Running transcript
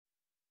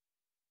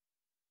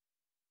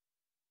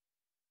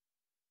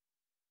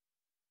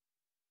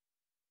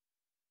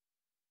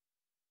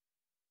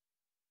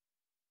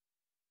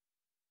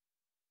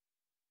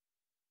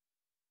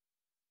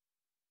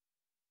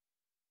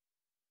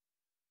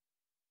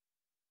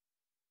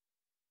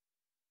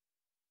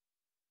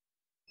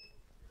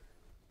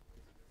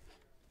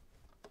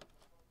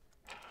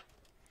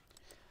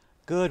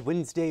Good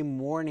Wednesday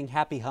morning.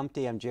 Happy Hump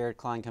Day. I'm Jared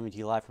Klein coming to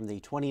you live from the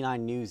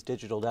 29 News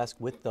Digital Desk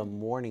with the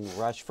Morning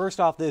Rush. First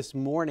off this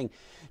morning,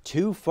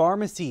 2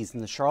 pharmacies in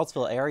the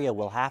Charlottesville area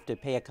will have to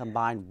pay a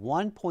combined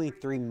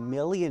 $1.3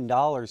 million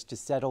to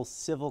settle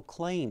civil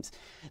claims.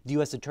 The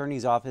U.S.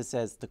 Attorney's Office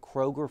says the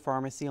Kroger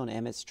Pharmacy on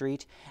Emmett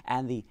Street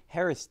and the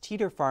Harris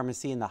Teeter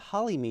Pharmacy in the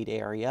Hollymead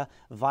area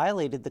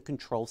violated the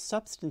Controlled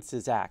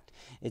Substances Act.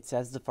 It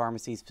says the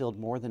pharmacies filled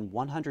more than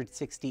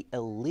 160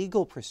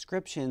 illegal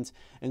prescriptions,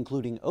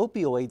 including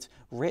opioids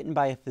written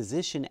by a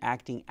physician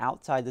acting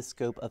outside the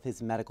scope of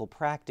his medical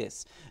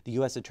practice. The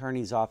U.S.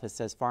 Attorney's Office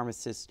says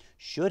pharmacists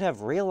should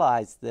have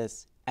realized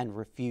this and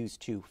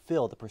refused to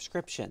fill the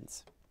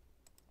prescriptions.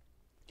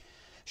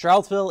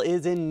 Charlottesville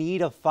is in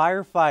need of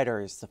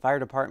firefighters. The fire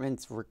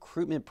department's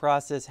recruitment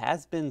process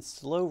has been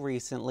slow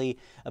recently.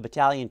 A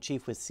battalion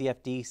chief with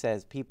CFD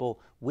says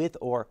people with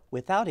or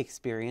without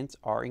experience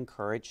are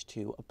encouraged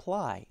to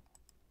apply.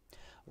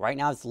 Right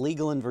now, it's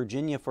legal in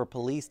Virginia for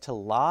police to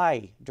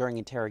lie during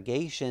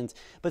interrogations,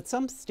 but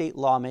some state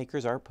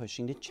lawmakers are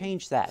pushing to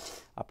change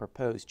that. A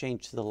proposed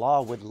change to the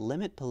law would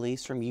limit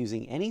police from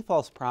using any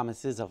false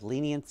promises of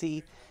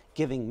leniency,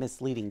 giving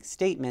misleading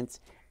statements,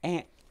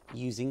 and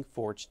using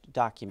forged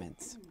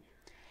documents.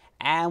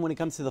 And when it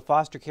comes to the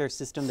foster care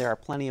system, there are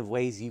plenty of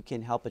ways you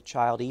can help a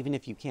child, even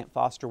if you can't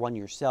foster one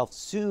yourself.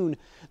 Soon,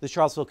 the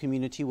Charlottesville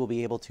community will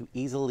be able to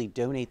easily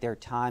donate their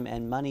time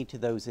and money to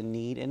those in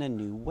need in a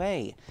new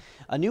way.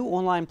 A new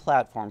online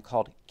platform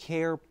called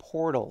Care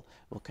Portal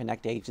will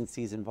connect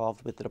agencies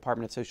involved with the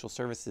Department of Social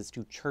Services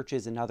to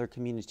churches and other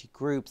community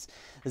groups.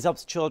 This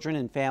helps children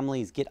and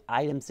families get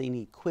items they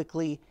need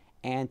quickly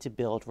and to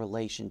build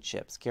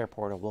relationships. Care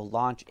Portal will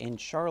launch in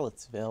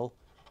Charlottesville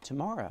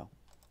tomorrow.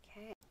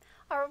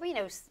 Or,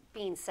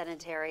 being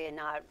sedentary and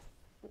not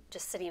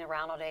just sitting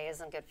around all day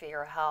isn't good for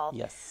your health.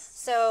 Yes.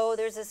 So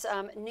there's this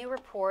new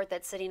report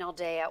that sitting all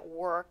day at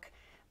work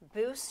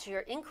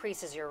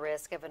increases your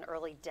risk of an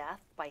early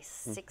death by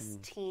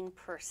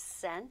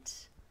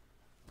 16%.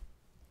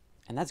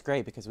 And that's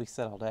great because we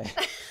sit all day.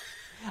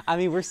 I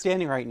mean, we're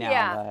standing right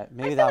now, but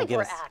maybe that'll give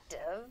us. us. We're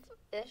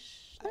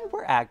active-ish. I mean,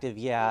 we're active,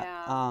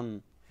 yeah.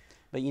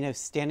 But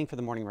standing for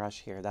the morning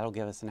rush here, that'll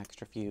give us an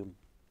extra few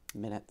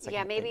minutes.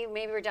 Yeah, maybe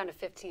we're down to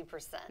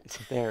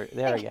 15%. There we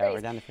go.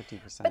 We're down to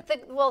 15%.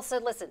 But so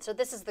listen. So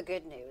this is the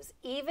good news.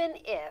 Then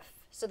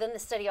the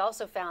study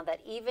also found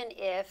that even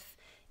if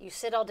you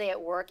sit all day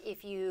at work,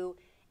 if you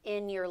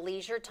in your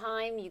leisure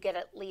time you get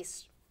at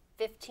least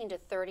 15 to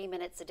 30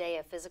 minutes a day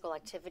of physical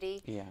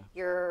activity,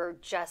 you're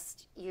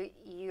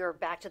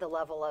back to the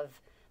level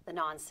of the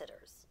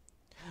non-sitters.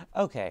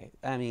 Okay,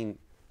 I mean,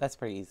 that's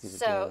pretty easy to do.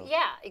 So,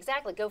 yeah,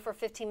 exactly. Go for a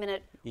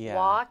 15-minute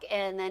walk,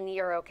 and then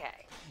you're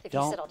okay if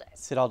you sit all day.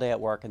 Sit all day at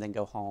work and then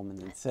go home and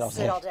then sit all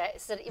day.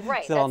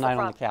 Right. Sit all night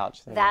on the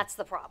couch. That's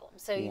the problem.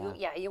 So,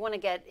 you want to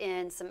get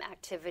in some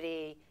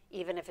activity,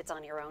 even if it's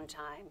on your own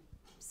time.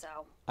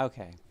 So,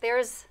 okay.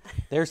 There's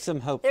some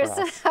hope for us.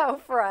 There's some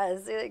hope for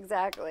us,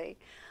 exactly.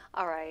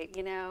 All right,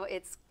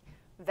 it's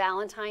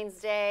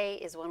Valentine's Day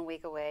is 1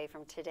 week away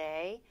from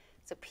today.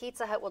 So,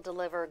 Pizza Hut will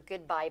deliver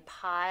goodbye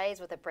pies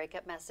with a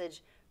breakup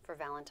message for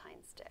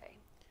Valentine's Day.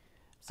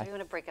 So if you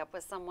want to break up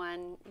with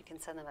someone, you can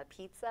send them a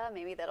pizza.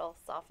 Maybe that'll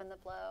soften the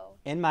blow.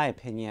 In my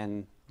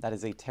opinion, that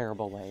is a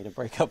terrible way to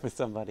break up with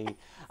somebody.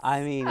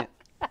 I mean,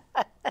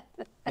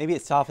 maybe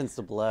it softens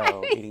the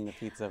blow, eating the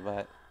pizza,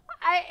 but...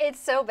 it's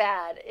so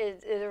bad.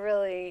 It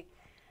really...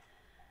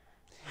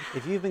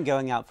 If you've been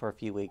going out for a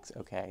few weeks,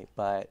 okay,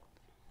 but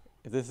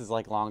if this is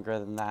like longer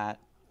than that...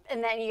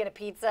 And then you get a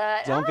pizza.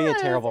 Don't be a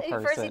terrible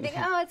person. First you think,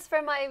 it's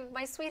from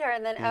my sweetheart.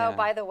 And then, oh,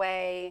 by the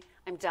way,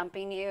 I'm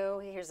dumping you.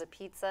 Here's a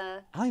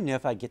pizza. I don't even know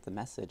if I'd get the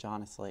message,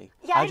 honestly.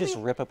 Yeah, I'd just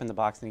rip open the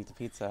box and eat the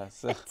pizza.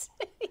 So. That's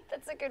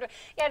a good one.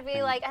 Yeah, I'd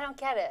be like, I don't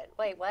get it.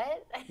 Wait,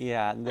 what?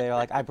 Yeah, and they're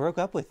like, I broke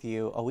up with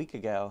you a week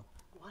ago.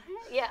 What?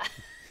 Yeah.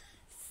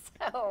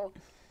 So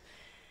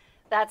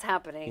that's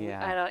happening.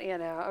 Yeah. I don't,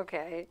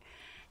 okay.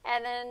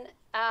 And then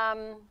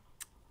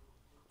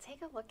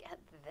take a look at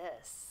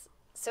this.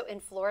 So in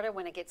Florida,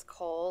 when it gets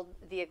cold,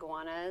 the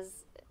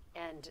iguanas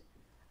and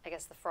I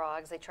guess the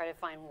frogs, they try to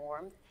find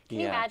warmth.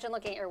 Can you imagine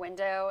looking at your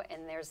window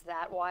and there's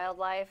that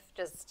wildlife?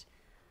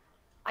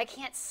 I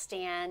can't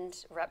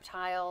stand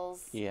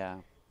reptiles. Yeah.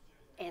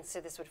 And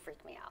so this would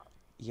freak me out.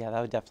 Yeah, that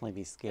would definitely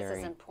be scary. This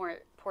is in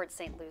Port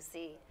St.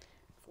 Lucie,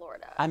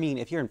 Florida. I mean,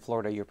 if you're in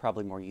Florida, you're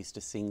probably more used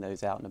to seeing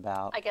those out and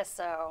about. I guess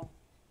so.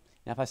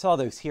 Now, if I saw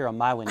those here on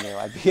my window,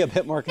 I'd be a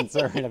bit more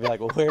concerned. I'd be like,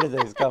 well, where did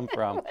those come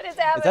from? What is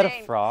happening? Is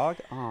that a frog?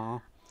 Aw.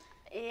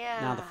 Yeah.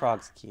 No, the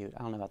frog's cute.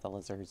 I don't know about the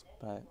lizards,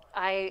 but...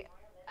 I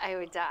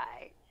would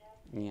die.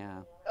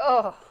 Yeah.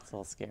 Oh. It's a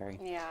little scary.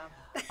 Yeah.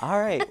 All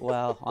right.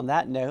 Well, on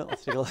that note,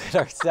 let's take a look at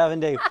our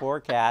 7-day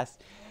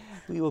forecast.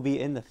 We will be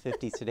in the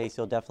 50s today,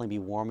 so you'll definitely be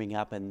warming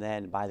up. And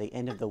then by the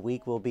end of the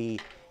week, we'll be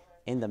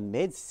in the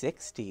mid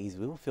 60s.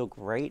 We will feel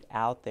great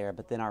out there,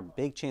 but then our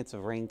big chance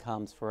of rain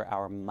comes for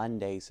our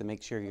Monday, so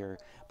make sure you're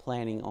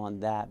planning on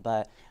that.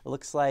 But it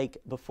looks like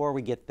before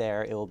we get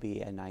there, it will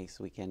be a nice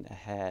weekend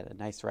ahead, a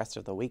nice rest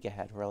of the week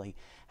ahead, really.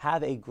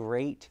 Have a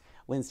great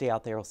Wednesday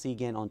out there. We'll see you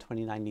again on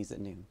 29 News at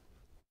noon.